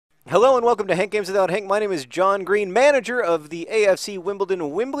Hello and welcome to Hank Games Without Hank. My name is John Green, manager of the AFC Wimbledon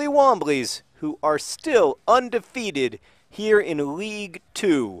Wimbly Womblys, who are still undefeated here in League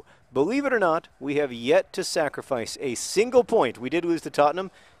Two. Believe it or not, we have yet to sacrifice a single point. We did lose to Tottenham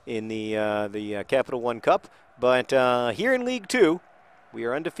in the Capital One Cup, but here in League Two, we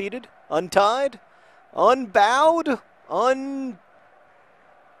are undefeated, untied, unbowed,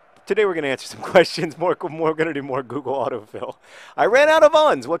 Today we're going to answer some questions. We're going to do more Google autofill. I ran out of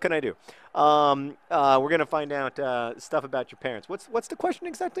uns. What can I do? We're going to find out stuff about your parents. What's the question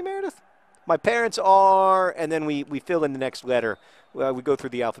exactly, Meredith? My parents are, and then we fill in the next letter. We go through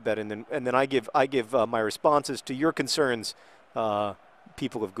the alphabet, and then I give my responses to your concerns,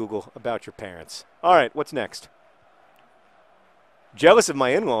 people of Google, about your parents. All right, what's next? Jealous of my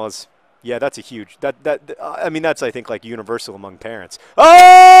in-laws. Yeah, that's a huge. I mean, that's I think like universal among parents.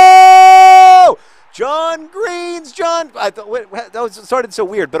 Oh, John Green's John. I thought that started so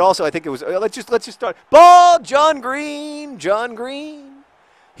weird, but also I think it was. Let's just start. Ball, John Green, John Green.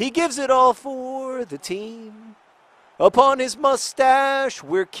 He gives it all for the team. Upon his mustache,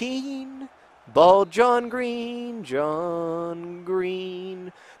 we're keen. Ball, John Green, John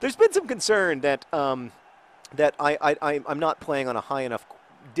Green. There's been some concern that I'm not playing on a high enough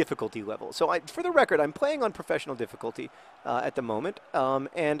difficulty level. So for the record, I'm playing on professional difficulty at the moment,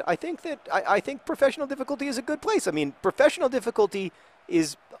 and I think that I think professional difficulty is a good place. I mean, professional difficulty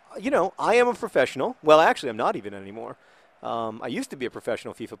is, I am a professional. Well, actually, I'm not even anymore. I used to be a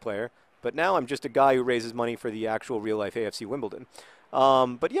professional FIFA player, but now I'm just a guy who raises money for the actual real-life AFC Wimbledon.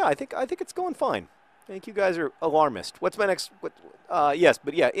 But yeah, I think it's going fine. I think you guys are alarmist. What's my next? Yes,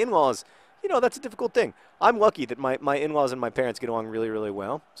 but yeah, in-laws. That's a difficult thing. I'm lucky that my in-laws and my parents get along really, really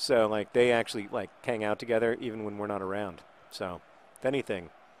well. So, like, they actually, like, hang out together even when we're not around. So, if anything,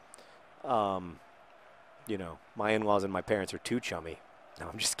 my in-laws and my parents are too chummy. No,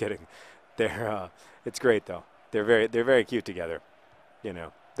 I'm just kidding. It's great, though. They're very cute together.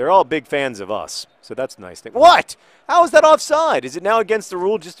 They're all big fans of us. So that's a nice thing. What? How is that offside? Is it now against the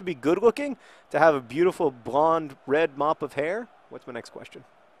rule just to be good-looking? To have a beautiful blonde, red mop of hair? What's my next question?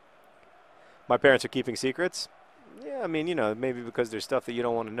 My parents are keeping secrets? Yeah, I mean, maybe because there's stuff that you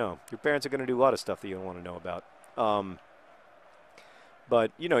don't want to know. Your parents are going to do a lot of stuff that you don't want to know about.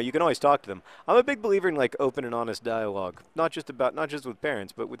 But, you can always talk to them. I'm a big believer in, like, open and honest dialogue. Not just with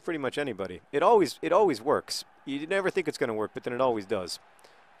parents, but with pretty much anybody. It always works. You never think it's going to work, but then it always does.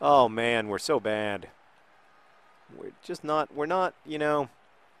 Oh, man, we're so bad. We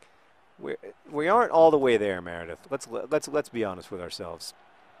aren't all the way there, Meredith. Let's be honest with ourselves.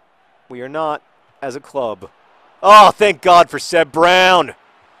 We are not, as a club. Oh, thank God for Seb Brown.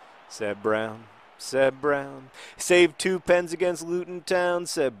 Seb Brown. Seb Brown. Saved 2 pens against Luton Town.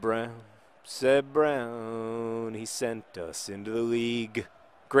 Seb Brown. Seb Brown. He sent us into the league.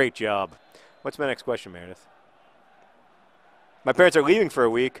 Great job. What's my next question, Meredith? My parents are leaving for a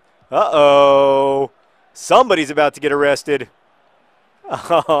week. Uh-oh. Somebody's about to get arrested.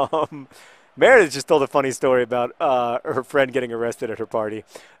 Meredith just told a funny story about her friend getting arrested at her party.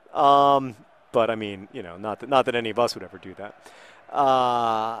 But I mean, not that any of us would ever do that.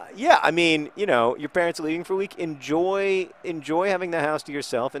 Yeah, I mean, your parents are leaving for a week. Enjoy having the house to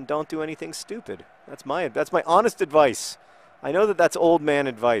yourself, and don't do anything stupid. That's my honest advice. I know that that's old man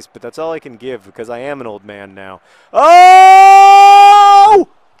advice, but that's all I can give because I am an old man now. Oh!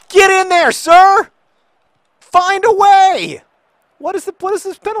 Get in there, sir! Find a way! What is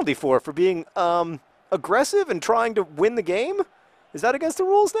this penalty for being aggressive and trying to win the game? Is that against the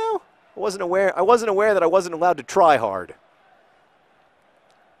rules now? I wasn't aware that I wasn't allowed to try hard.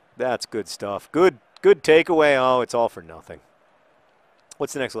 That's good stuff. Good takeaway. Oh, it's all for nothing.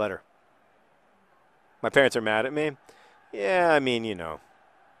 What's the next letter? My parents are mad at me? Yeah, I mean,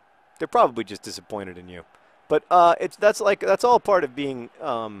 they're probably just disappointed in you. But that's all part of being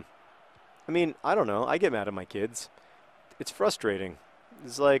I mean, I don't know. I get mad at my kids. It's frustrating.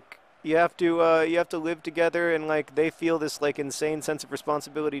 It's like you have to live together, and like they feel this like insane sense of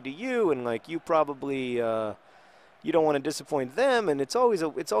responsibility to you, and like you probably you don't want to disappoint them, and it's always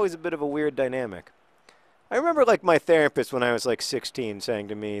a bit of a weird dynamic. I remember like my therapist when I was like 16 saying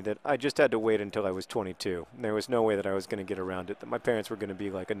to me that I just had to wait until I was 22. There was no way that I was going to get around it, that my parents were going to be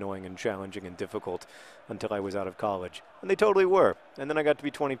like annoying and challenging and difficult until I was out of college. And they totally were. And then I got to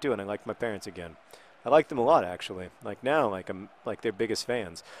be 22 and I liked my parents again. I like them a lot, actually. Like now, like I'm like their biggest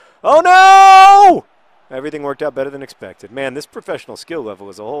fans. Oh no! Everything worked out better than expected. Man, this professional skill level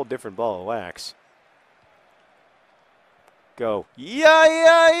is a whole different ball of wax. Go.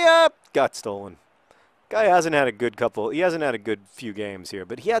 Yeah. Got stolen. Guy hasn't had a good couple. He hasn't had a good few games here,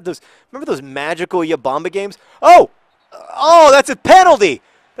 but he had those. Remember those magical Yabamba games? Oh, that's a penalty.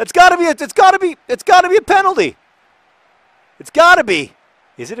 That's got to be. It's got to be. It's got to be a penalty. It's got to be.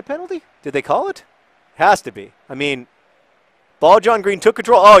 Is it a penalty? Did they call it? Has to be. I mean, ball. John Green took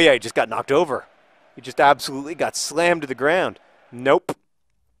control. Oh yeah, he just got knocked over. He just absolutely got slammed to the ground. Nope.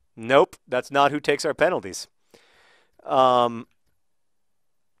 Nope. That's not who takes our penalties. Well,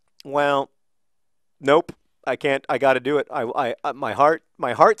 nope. I can't. I got to do it. My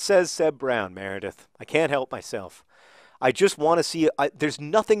heart says Seb Brown, Meredith. I can't help myself. I just want to see. There's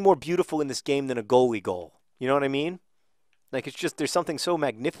nothing more beautiful in this game than a goalie goal. You know what I mean? Like, it's just, there's something so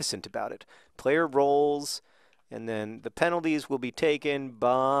magnificent about it. Player rolls, and then the penalties will be taken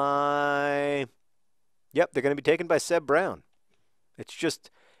by, yep, they're going to be taken by Seb Brown. It's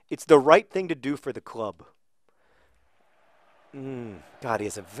just, it's the right thing to do for the club. God, he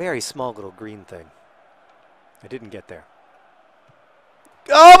has a very small little green thing. I didn't get there.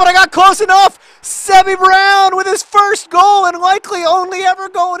 Oh, but I got close enough! Sebby Brown with his first goal and likely only ever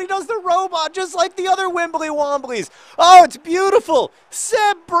goal, and he does the robot just like the other Wimbly Womblys. Oh, it's beautiful!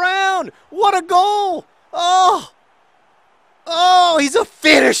 Seb Brown! What a goal! Oh! Oh, he's a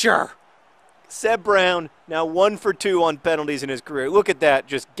finisher! Seb Brown, now 1 for 2 on penalties in his career. Look at that,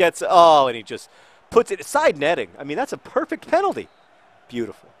 just gets, oh, and he just puts it, side netting. I mean, that's a perfect penalty.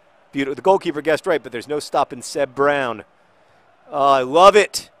 Beautiful. Beautiful. The goalkeeper guessed right, but there's no stopping Seb Brown. Oh, I love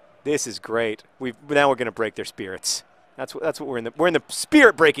it. This is great. Now we're going to break their spirits. That's what we're in the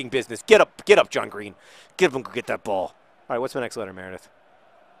spirit breaking business. Get up, John Green. Get that ball. All right, what's my next letter, Meredith?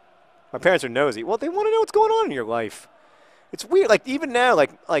 My parents are nosy. Well, they want to know what's going on in your life. It's weird. Like, even now,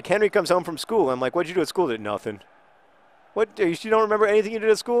 like Henry comes home from school. I'm like, what'd you do at school? Did nothing. What? You don't remember anything you did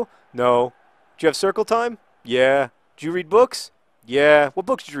at school? No. Did you have circle time? Yeah. Did you read books? Yeah. What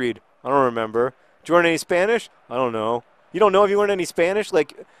books did you read? I don't remember. Did you learn any Spanish? I don't know. You don't know if you learned any Spanish?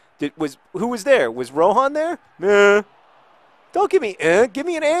 Like, who was there? Was Rohan there? Nah. Don't give me give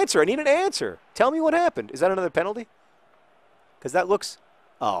me an answer. I need an answer. Tell me what happened. Is that another penalty? Because that looks,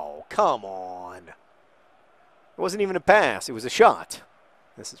 oh, come on. It wasn't even a pass. It was a shot.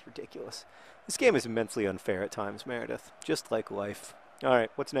 This is ridiculous. This game is immensely unfair at times, Meredith. Just like life. All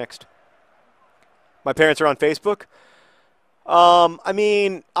right, what's next? My parents are on Facebook. I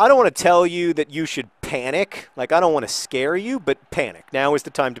mean, I don't want to tell you that you should panic. Like, I don't want to scare you, but panic. Now is the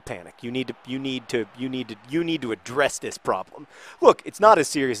time to panic. You need to address this problem. Look, it's not as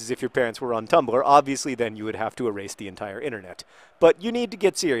serious as if your parents were on Tumblr. Obviously, then you would have to erase the entire internet. But you need to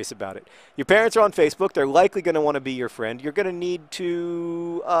get serious about it. Your parents are on Facebook. They're likely going to want to be your friend. You're going to need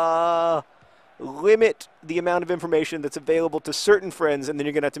to limit the amount of information that's available to certain friends, and then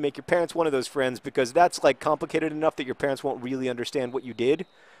you're going to have to make your parents one of those friends, because that's like complicated enough that your parents won't really understand what you did.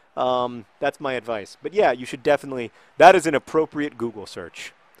 That's my advice. But yeah, you should definitely, that is an appropriate Google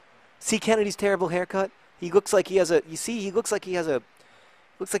search. See Kennedy's terrible haircut? He looks like he has a, you see, he looks like he has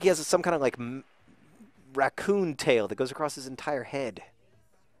some kind of like raccoon tail that goes across his entire head.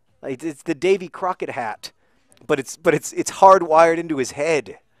 Like, it's the Davy Crockett hat, but it's hardwired into his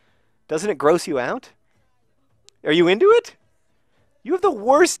head. Doesn't it gross you out? Are you into it? You have the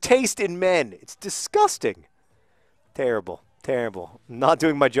worst taste in men. It's disgusting. Terrible. Terrible. I'm not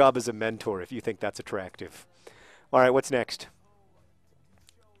doing my job as a mentor if you think that's attractive. All right, what's next?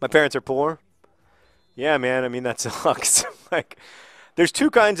 My parents are poor. Yeah, man, I mean, that sucks. Like, there's two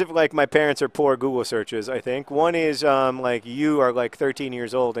kinds of, like, my parents are poor Google searches, I think. One is, like, you are, like, 13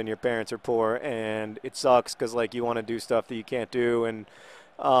 years old and your parents are poor, and it sucks because, like, you want to do stuff that you can't do, and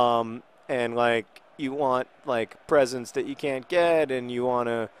like, you want, like, presents that you can't get, and you want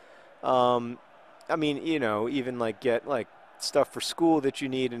to, I mean, you know, even, like, get, like, stuff for school that you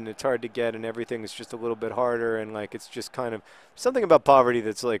need, and it's hard to get, and everything is just a little bit harder, and, like, it's just kind of something about poverty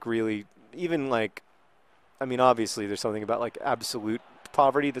that's, like, really, even, like, I mean, obviously there's something about, like, absolute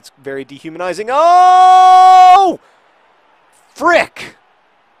poverty that's very dehumanizing. Oh! Frick!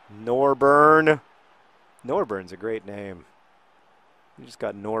 Norburn. Norburn's a great name. We just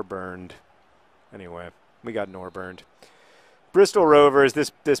got Norburned. Anyway, we got Norburned. Bristol Rovers,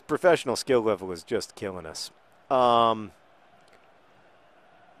 this professional skill level is just killing us. But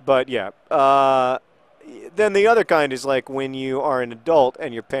yeah, then the other kind is like when you are an adult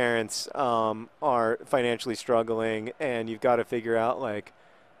and your parents are financially struggling, and you've got to figure out like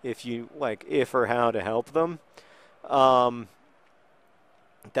if or how to help them.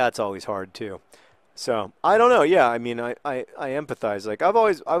 That's always hard too. So I don't know. Yeah, I mean, I empathize. Like, I've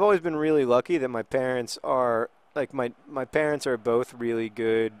always been really lucky that my parents are like my parents are both really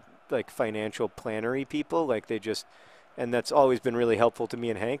good, like, financial plannery people. Like, they just, and that's always been really helpful to me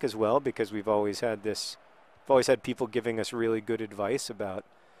and Hank as well, because we've always had people giving us really good advice about,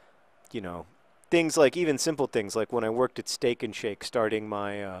 you know, things like even simple things like when I worked at Steak and Shake starting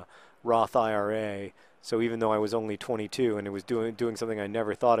my Roth IRA. So even though I was only 22 and it was doing something I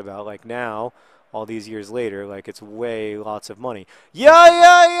never thought about, like now, all these years later, like it's way lots of money. Yeah,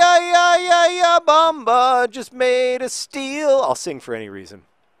 yeah, yeah, yeah, yeah, yeah, Bamba just made a steal. I'll sing for any reason.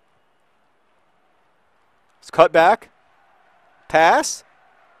 It's cut back. Pass.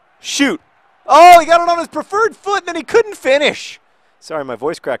 Shoot. Oh, he got it on his preferred foot and then he couldn't finish. Sorry, my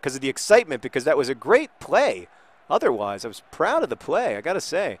voice cracked because of the excitement, because that was a great play. Otherwise, I was proud of the play, I got to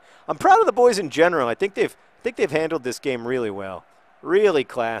say. I'm proud of the boys in general. I think they've handled this game really well. Really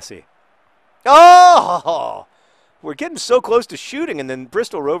classy. Oh! We're getting so close to shooting, and then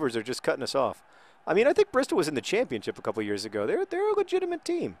Bristol Rovers are just cutting us off. I mean, I think Bristol was in the championship a couple years ago. They're a legitimate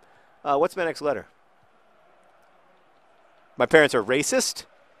team. What's my next letter? My parents are racist?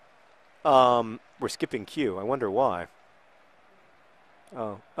 We're skipping Q. I wonder why.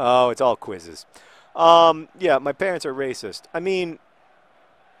 Oh, it's all quizzes. Yeah, my parents are racist. I mean,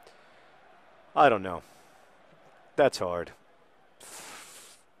 I don't know. That's hard.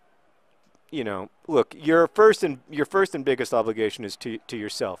 You know, look, your first and biggest obligation is to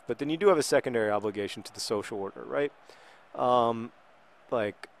yourself, but then you do have a secondary obligation to the social order, right?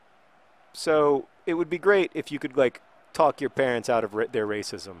 Like, so it would be great if you could like talk your parents out of their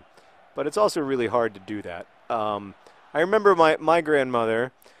racism, but it's also really hard to do that. I remember my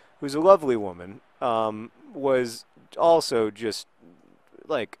grandmother, who's a lovely woman, was also just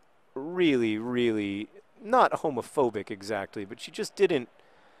like really, really not homophobic exactly, but she just didn't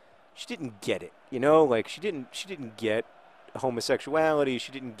get it, you know, like she didn't get homosexuality.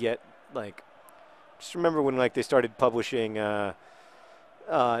 She didn't get like, just remember when like they started publishing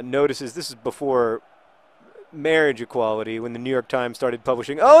notices. This is before marriage equality, when the New York Times started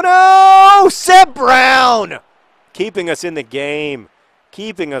publishing, oh no, Seb Brown, keeping us in the game,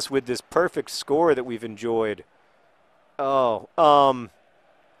 keeping us with this perfect score that we've enjoyed. Oh,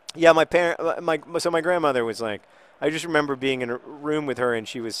 yeah, so my grandmother was like, I just remember being in a room with her and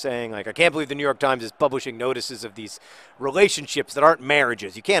she was saying like, I can't believe the New York Times is publishing notices of these relationships that aren't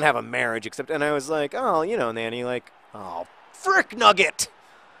marriages. You can't have a marriage except, and I was like, oh, you know, Nanny, like, oh, frick nugget.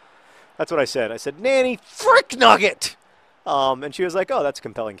 That's what I said. I said, Nanny, frick nugget. And she was like, oh, that's a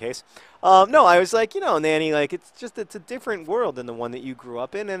compelling case. No, I was like, you know, Nanny, like, it's a different world than the one that you grew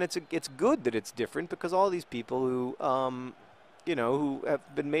up in, and it's good that it's different, because all these people who, you know, who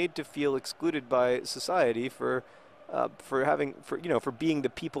have been made to feel excluded by society for being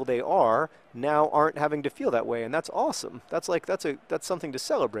the people they are, now aren't having to feel that way, and that's awesome. That's something to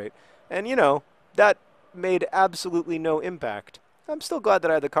celebrate. And you know, that made absolutely no impact. I'm still glad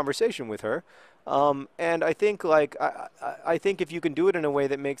that I had the conversation with her. And I think like I think if you can do it in a way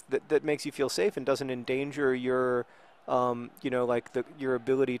that makes you feel safe and doesn't endanger your you know, like your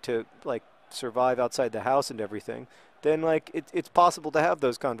ability to like survive outside the house and everything, then like it's possible to have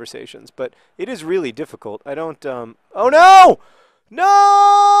those conversations. But it is really difficult. I don't oh no! No!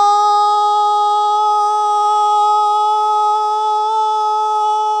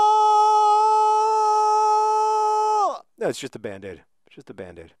 No, it's just a Band-Aid. It's just a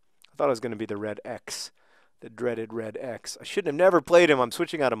Band-Aid. I thought it was going to be the red X. The dreaded red X. I shouldn't have never played him. I'm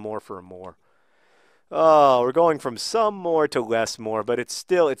switching out of more for a more. Oh, we're going from some more to less more, but it's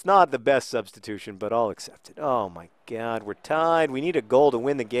not the best substitution, but I'll accept it. Oh my God, we're tied. We need a goal to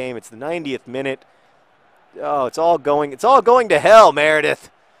win the game. It's the 90th minute. Oh, it's all going to hell,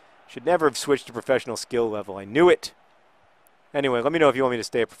 Meredith. Should never have switched to professional skill level. I knew it. Anyway, let me know if you want me to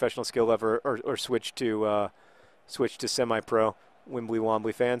stay at professional skill level or switch to semi-pro. Wimbly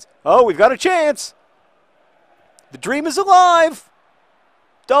Wombly fans. Oh, we've got a chance. The dream is alive.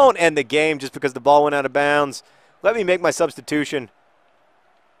 Don't end the game just because the ball went out of bounds. Let me make my substitution.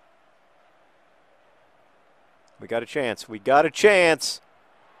 We got a chance. We got a chance.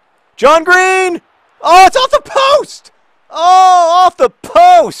 John Green. Oh, it's off the post. Oh, off the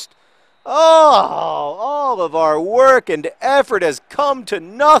post. Oh, all of our work and effort has come to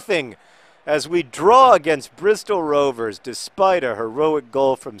nothing as we draw against Bristol Rovers despite a heroic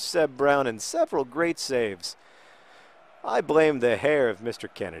goal from Seb Brown and several great saves. I blame the hair of Mr.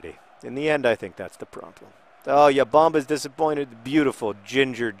 Kennedy. In the end, I think that's the problem. Oh, yeah, Bomba's disappointed. The beautiful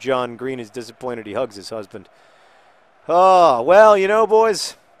ginger John Green is disappointed he hugs his husband. Oh, well, you know,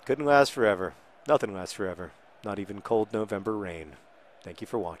 boys, couldn't last forever. Nothing lasts forever. Not even cold November rain. Thank you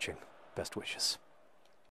for watching. Best wishes.